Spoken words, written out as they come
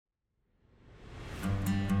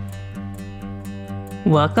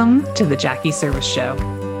Welcome to the Jackie Service Show.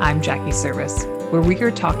 I'm Jackie Service, where we are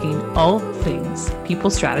talking all things people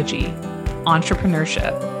strategy,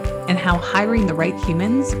 entrepreneurship, and how hiring the right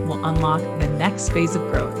humans will unlock the next phase of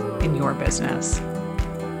growth in your business.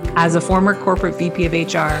 As a former corporate VP of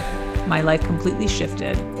HR, my life completely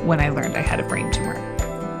shifted when I learned I had a brain tumor.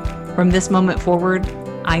 From this moment forward,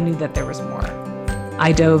 I knew that there was more.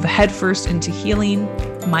 I dove headfirst into healing,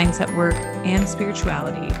 mindset work, and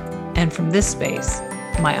spirituality. And from this space,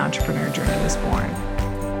 my entrepreneur journey was born.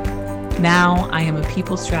 Now I am a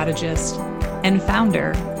people strategist and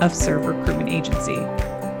founder of Serve Recruitment Agency,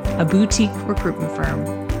 a boutique recruitment firm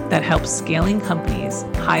that helps scaling companies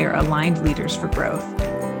hire aligned leaders for growth.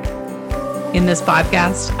 In this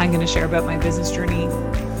podcast, I'm going to share about my business journey,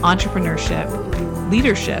 entrepreneurship,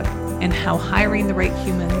 leadership, and how hiring the right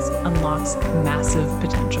humans unlocks massive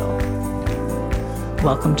potential.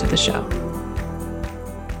 Welcome to the show.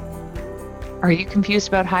 Are you confused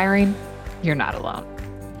about hiring? You're not alone.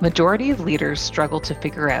 Majority of leaders struggle to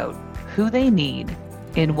figure out who they need,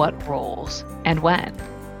 in what roles, and when,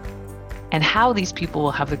 and how these people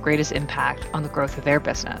will have the greatest impact on the growth of their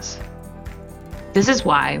business. This is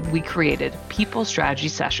why we created People Strategy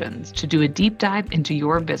Sessions to do a deep dive into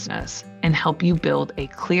your business and help you build a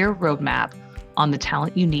clear roadmap on the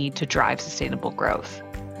talent you need to drive sustainable growth.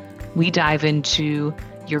 We dive into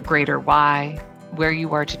your greater why, where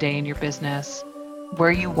you are today in your business,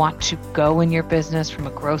 where you want to go in your business from a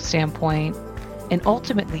growth standpoint, and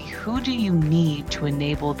ultimately, who do you need to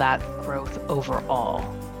enable that growth overall?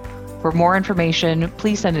 For more information,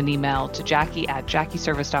 please send an email to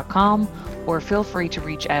jackie@jackieservice.com or feel free to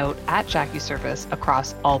reach out at Jackie Service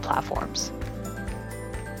across all platforms.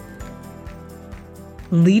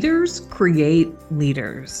 Leaders create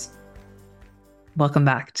leaders. Welcome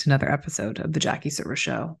back to another episode of the Jackie Service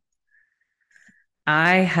Show.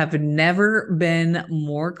 I have never been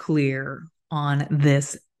more clear on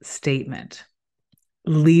this statement.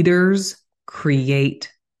 Leaders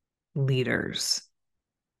create leaders.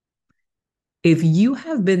 If you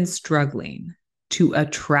have been struggling to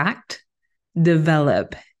attract,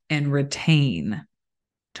 develop, and retain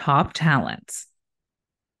top talents,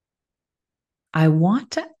 I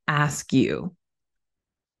want to ask you,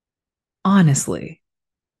 honestly,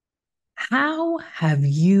 how have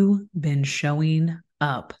you been showing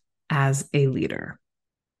up as a leader?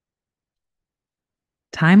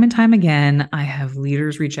 Time and time again, I have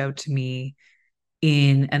leaders reach out to me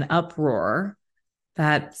in an uproar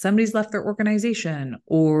that somebody's left their organization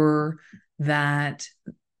or that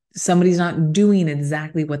somebody's not doing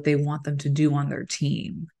exactly what they want them to do on their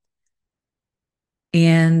team.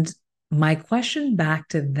 And my question back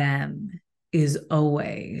to them is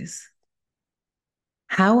always,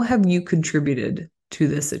 how have you contributed to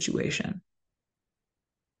this situation?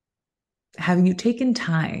 Have you taken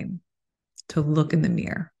time to look in the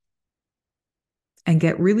mirror and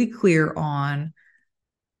get really clear on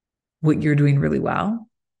what you're doing really well,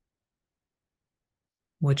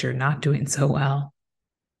 what you're not doing so well,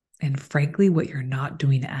 and frankly, what you're not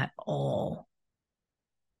doing at all?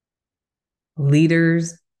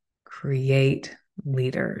 Leaders create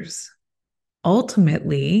leaders.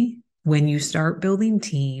 Ultimately, when you start building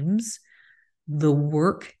teams, the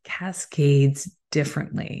work cascades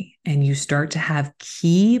differently, and you start to have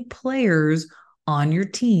key players on your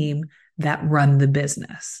team that run the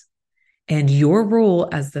business. And your role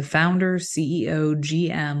as the founder, CEO,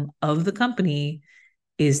 GM of the company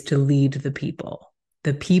is to lead the people.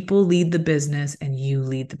 The people lead the business and you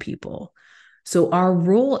lead the people. So our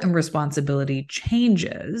role and responsibility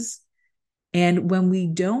changes. And when we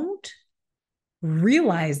don't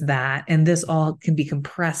realize that, and this all can be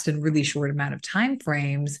compressed in really short amount of time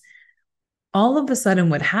frames, all of a sudden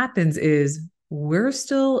what happens is we're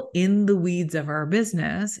still in the weeds of our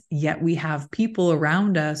business, yet we have people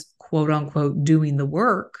around us, quote unquote, doing the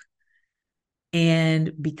work.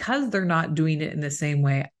 And because they're not doing it in the same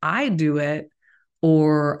way I do it,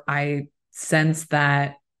 or I sense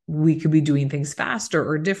that we could be doing things faster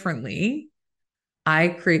or differently, I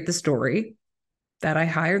create the story that I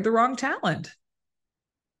hired the wrong talent.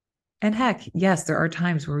 And heck, yes, there are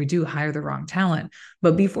times where we do hire the wrong talent.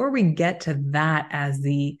 But before we get to that as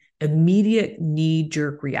the immediate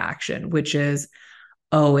knee-jerk reaction, which is,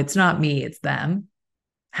 oh, it's not me, it's them.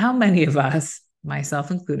 How many of us, myself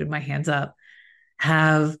included, my hands up,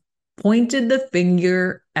 have pointed the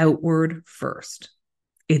finger outward first?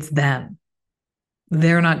 It's them.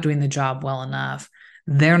 They're not doing the job well enough.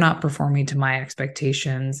 They're not performing to my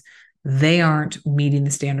expectations. They aren't meeting the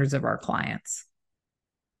standards of our clients.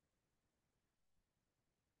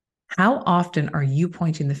 How often are you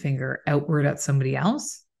pointing the finger outward at somebody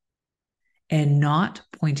else and not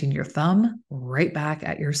pointing your thumb right back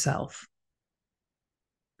at yourself.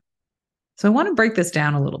 So I want to break this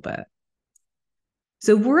down a little bit.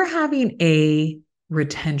 So we're having a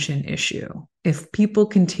retention issue if people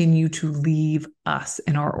continue to leave us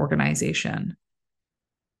in our organization.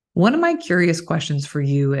 One of my curious questions for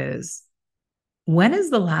you is, when is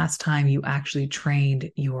the last time you actually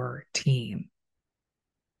trained your team?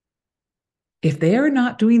 If they are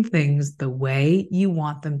not doing things the way you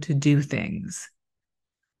want them to do things,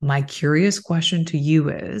 my curious question to you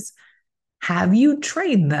is, have you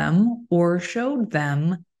trained them or showed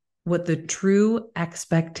them what the true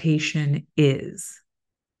expectation is?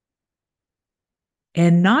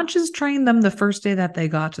 And not just train them the first day that they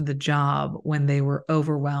got to the job when they were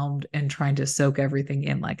overwhelmed and trying to soak everything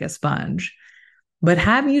in like a sponge, but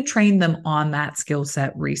have you trained them on that skill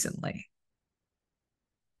set recently?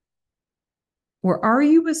 Or are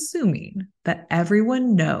you assuming that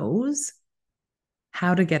everyone knows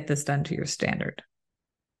how to get this done to your standard?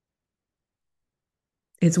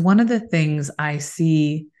 It's one of the things I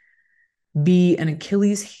see be an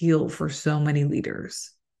Achilles heel for so many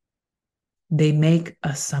leaders. They make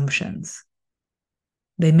assumptions.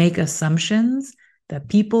 They make assumptions that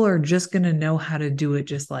people are just going to know how to do it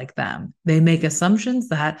just like them. They make assumptions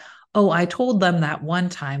that, oh, I told them that one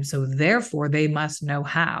time, so therefore they must know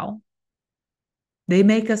how. They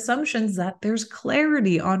make assumptions that there's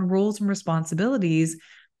clarity on roles and responsibilities,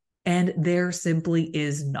 and there simply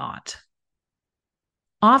is not.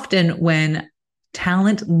 Often, when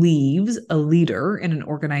talent leaves a leader in an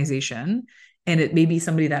organization, and it may be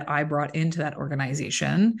somebody that I brought into that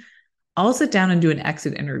organization, I'll sit down and do an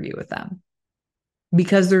exit interview with them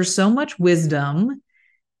because there's so much wisdom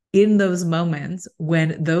in those moments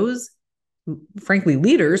when those, frankly,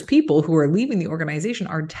 leaders, people who are leaving the organization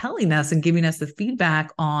are telling us and giving us the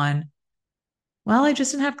feedback on, well, I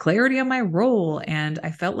just didn't have clarity on my role and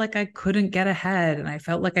I felt like I couldn't get ahead and I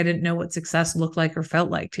felt like I didn't know what success looked like or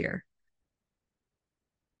felt like here.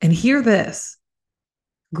 And hear this,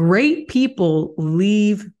 great people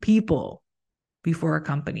leave people before a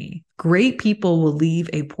company. Great people will leave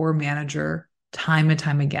a poor manager time and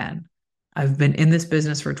time again. I've been in this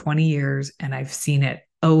business for 20 years and I've seen it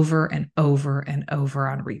over and over and over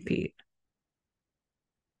on repeat.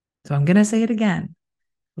 So I'm going to say it again.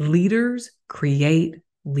 Leaders create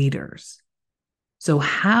leaders. So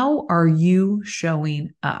how are you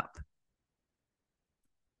showing up?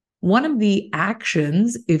 One of the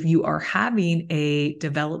actions, if you are having a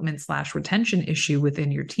development/retention issue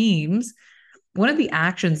within your teams, one of the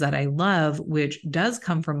actions that I love, which does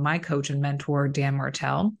come from my coach and mentor, Dan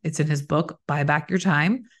Martell, it's in his book, Buy Back Your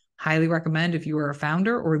Time. Highly recommend if you are a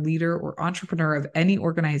founder or leader or entrepreneur of any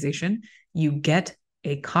organization, you get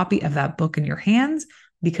a copy of that book in your hands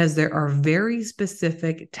because there are very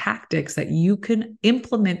specific tactics that you can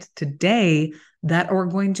implement today that are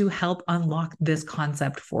going to help unlock this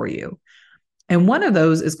concept for you. And one of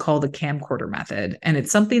those is called the camcorder method. And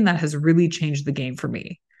it's something that has really changed the game for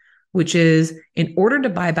me, which is in order to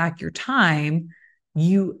buy back your time,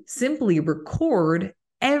 you simply record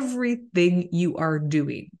everything you are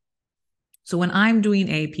doing. So when I'm doing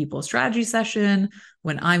a people strategy session,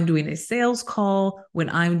 when I'm doing a sales call, when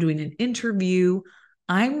I'm doing an interview,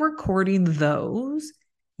 I'm recording those,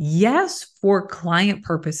 yes, for client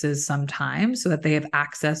purposes sometimes so that they have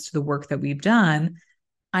access to the work that we've done.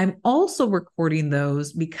 I'm also recording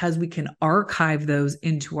those because we can archive those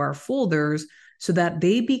into our folders so that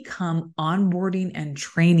they become onboarding and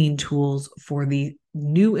training tools for the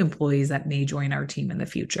new employees that may join our team in the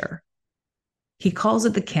future. He calls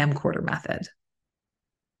it the camcorder method.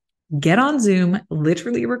 Get on Zoom,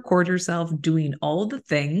 literally record yourself doing all the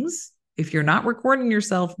things. If you're not recording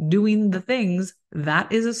yourself doing the things,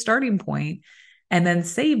 that is a starting point. And then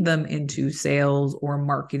save them into sales or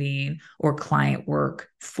marketing or client work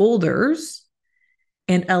folders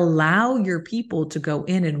and allow your people to go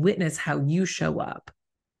in and witness how you show up.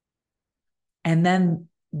 And then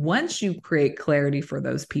once you create clarity for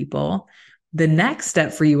those people, the next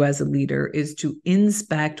step for you as a leader is to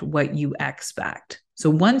inspect what you expect. So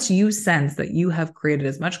once you sense that you have created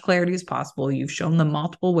as much clarity as possible, you've shown them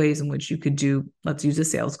multiple ways in which you could do, let's use a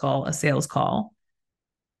sales call.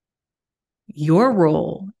 Your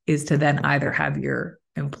role is to then either have your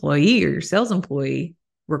employee or your sales employee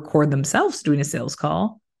record themselves doing a sales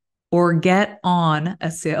call or get on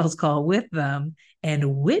a sales call with them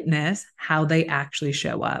and witness how they actually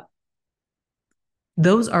show up.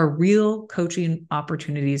 Those are real coaching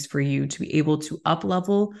opportunities for you to be able to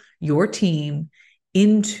up-level your team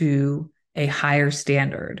into a higher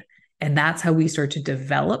standard. And that's how we start to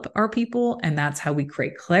develop our people. And that's how we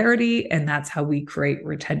create clarity. And that's how we create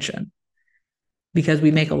retention. because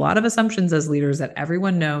we make a lot of assumptions as leaders that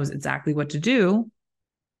everyone knows exactly what to do.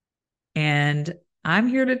 And I'm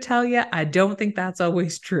here to tell you, I don't think that's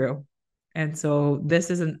always true. And so this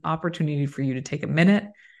is an opportunity for you to take a minute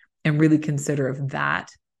and really consider if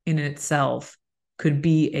that in itself could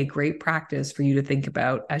be a great practice for you to think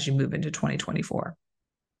about as you move into 2024.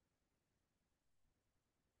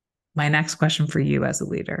 My next question for you as a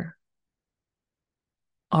leader: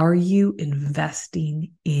 are you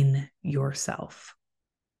investing in yourself?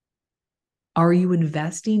 Are you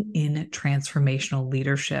investing in transformational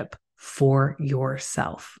leadership for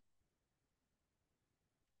yourself?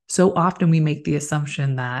 So often we make the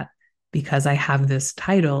assumption that because I have this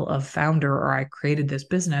title of founder or I created this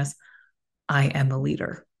business, I am a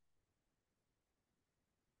leader.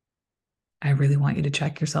 I really want you to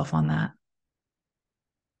check yourself on that.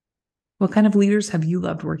 What kind of leaders have you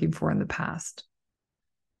loved working for in the past?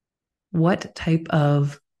 What type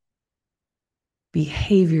of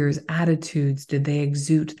behaviors, attitudes did they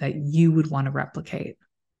exude that you would want to replicate?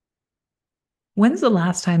 When's the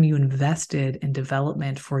last time you invested in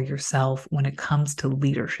development for yourself when it comes to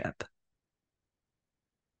leadership?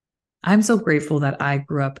 I'm so grateful that I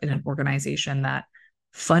grew up in an organization that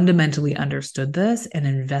fundamentally understood this and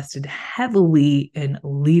invested heavily in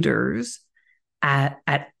leaders at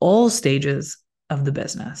all stages of the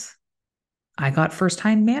business. I got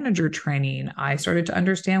first-time manager training. I started to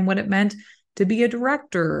understand what it meant to be a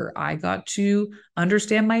director. I got to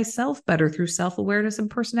understand myself better through self-awareness and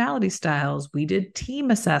personality styles. We did team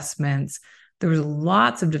assessments. There was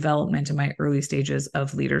lots of development in my early stages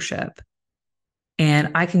of leadership.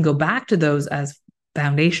 And I can go back to those as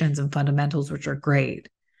foundations and fundamentals, which are great.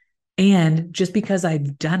 And just because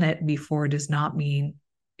I've done it before does not mean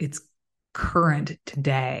it's current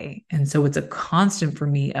today. And so it's a constant for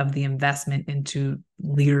me of the investment into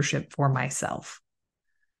leadership for myself.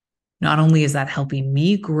 Not only is that helping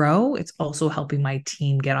me grow, it's also helping my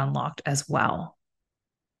team get unlocked as well.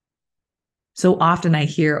 So often I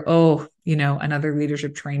hear, oh, another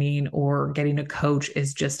leadership training or getting a coach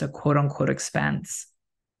is just a quote unquote expense.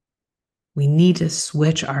 We need to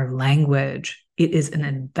switch our language. It is an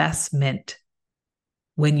investment.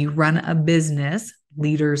 When you run a business,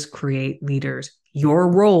 leaders create leaders. Your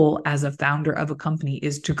role as a founder of a company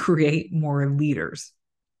is to create more leaders,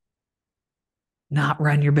 not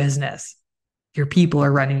run your business. Your people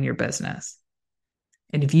are running your business.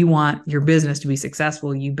 And if you want your business to be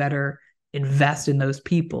successful, you better invest in those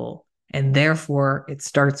people. And therefore, it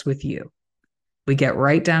starts with you. We get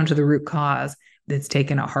right down to the root cause. That's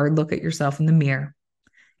taking a hard look at yourself in the mirror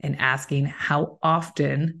and asking, how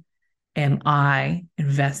often am I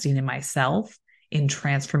investing in myself in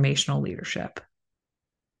transformational leadership?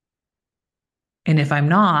 And if I'm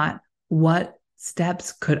not, what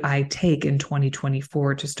steps could I take in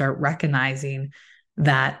 2024 to start recognizing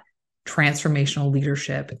that transformational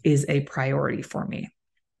leadership is a priority for me?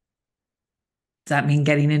 Does that mean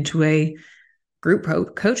getting into a group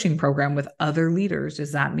coaching program with other leaders?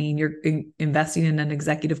 Does that mean you're investing in an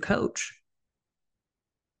executive coach?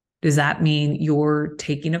 Does that mean you're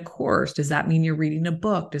taking a course? Does that mean you're reading a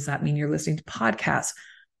book? Does that mean you're listening to podcasts?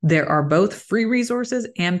 There are both free resources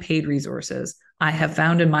and paid resources. I have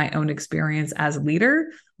found in my own experience as a leader,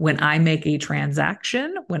 when I make a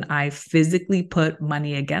transaction, when I physically put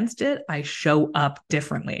money against it, I show up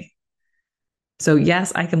differently. So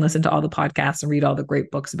yes, I can listen to all the podcasts and read all the great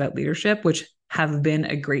books about leadership, which have been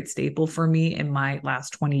a great staple for me in my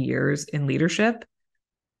last 20 years in leadership.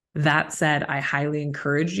 That said, I highly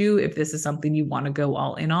encourage you, if this is something you want to go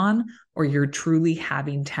all in on, or you're truly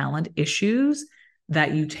having talent issues,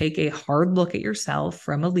 that you take a hard look at yourself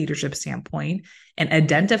from a leadership standpoint and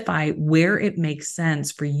identify where it makes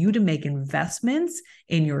sense for you to make investments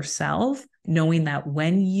in yourself, knowing that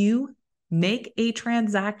when you make a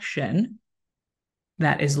transaction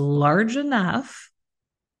that is large enough,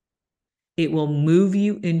 it will move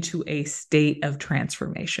you into a state of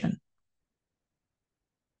transformation.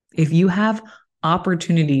 If you have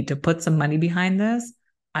opportunity to put some money behind this,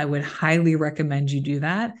 I would highly recommend you do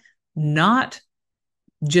that. Not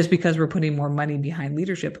just because we're putting more money behind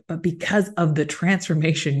leadership, but because of the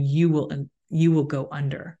transformation you will go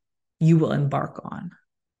under, you will embark on.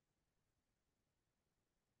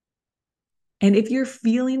 And if you're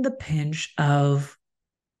feeling the pinch of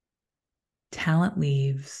talent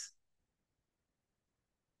leaves,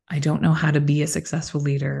 I don't know how to be a successful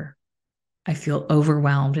leader, I feel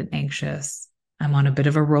overwhelmed and anxious, I'm on a bit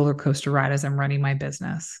of a roller coaster ride as I'm running my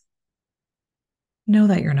business, know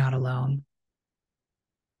that you're not alone.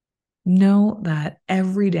 Know that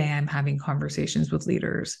every day I'm having conversations with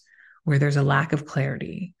leaders where there's a lack of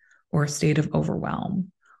clarity or a state of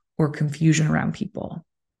overwhelm, or confusion around people.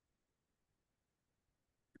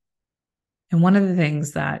 And one of the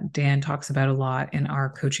things that Dan talks about a lot in our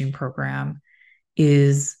coaching program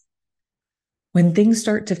is when things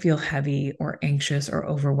start to feel heavy or anxious or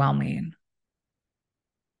overwhelming,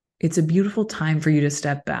 it's a beautiful time for you to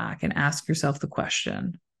step back and ask yourself the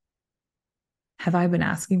question, have I been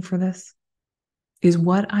asking for this? Is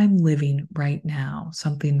what I'm living right now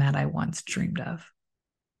something that I once dreamed of?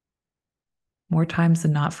 More times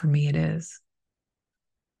than not, for me, it is.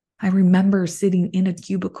 I remember sitting in a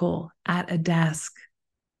cubicle at a desk,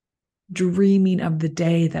 dreaming of the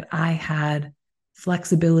day that I had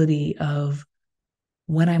flexibility of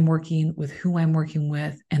when I'm working, with who I'm working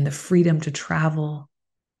with, and the freedom to travel.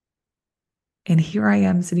 And here I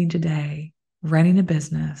am sitting today, running a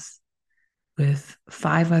business with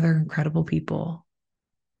 5 other incredible people.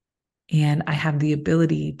 And I have the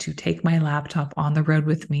ability to take my laptop on the road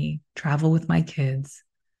with me, travel with my kids,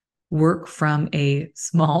 work from a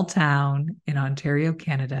small town in Ontario,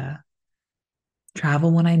 Canada,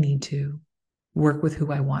 travel when I need to, work with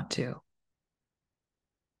who I want to.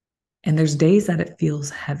 And there's days that it feels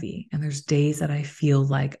heavy, and there's days that I feel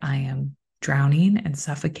like I am drowning and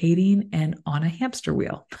suffocating and on a hamster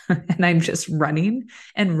wheel. And I'm just running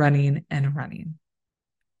and running and running.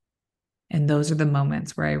 And those are the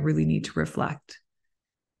moments where I really need to reflect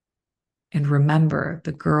and remember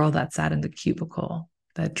the girl that sat in the cubicle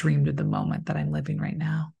that dreamed of the moment that I'm living right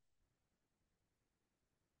now.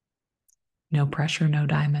 No pressure, no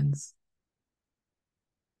diamonds.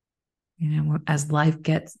 You know, as life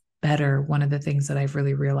gets better, one of the things that I've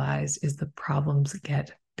really realized is the problems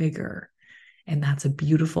get bigger. And that's a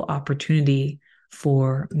beautiful opportunity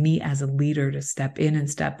for me as a leader to step in and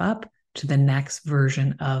step up to the next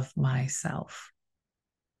version of myself.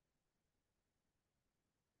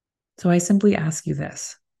 So I simply ask you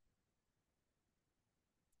this.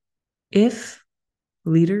 If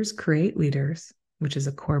leaders create leaders, which is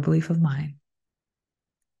a core belief of mine,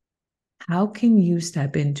 how can you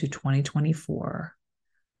step into 2024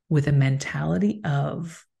 with a mentality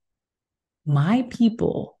of my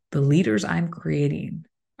people, the leaders I'm creating,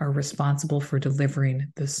 are responsible for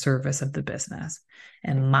delivering the service of the business.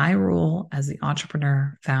 And my role as the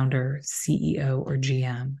entrepreneur, founder, CEO, or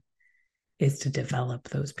GM is to develop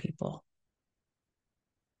those people.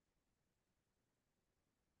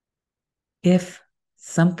 If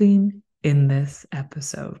something in this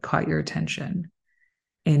episode caught your attention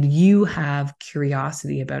and you have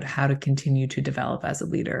curiosity about how to continue to develop as a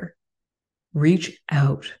leader, reach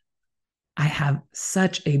out. I have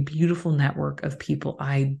such a beautiful network of people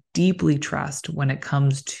I deeply trust when it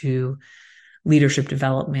comes to leadership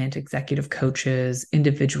development, executive coaches,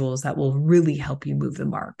 individuals that will really help you move the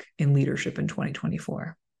mark in leadership in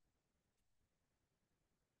 2024.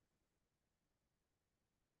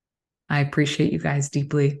 I appreciate you guys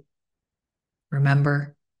deeply.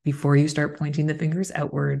 Remember, before you start pointing the fingers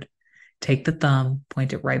outward, take the thumb,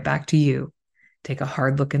 point it right back to you. Take a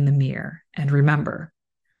hard look in the mirror. And remember,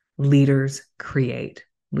 leaders create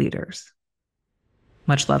leaders.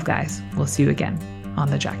 Much love, guys. We'll see you again on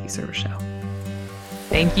The Jackie Serviss Show.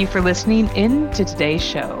 Thank you for listening in to today's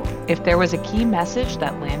show. If there was a key message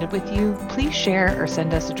that landed with you, please share or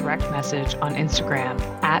send us a direct message on Instagram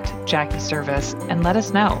 @JackieServiss and let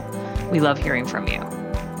us know. We love hearing from you.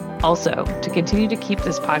 Also, to continue to keep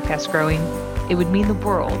this podcast growing, it would mean the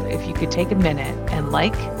world if you could take a minute and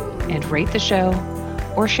like and rate the show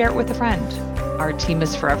or share it with a friend. Our team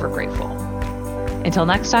is forever grateful. Until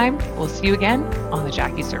next time, we'll see you again on The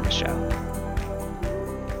Jackie Serviss Show.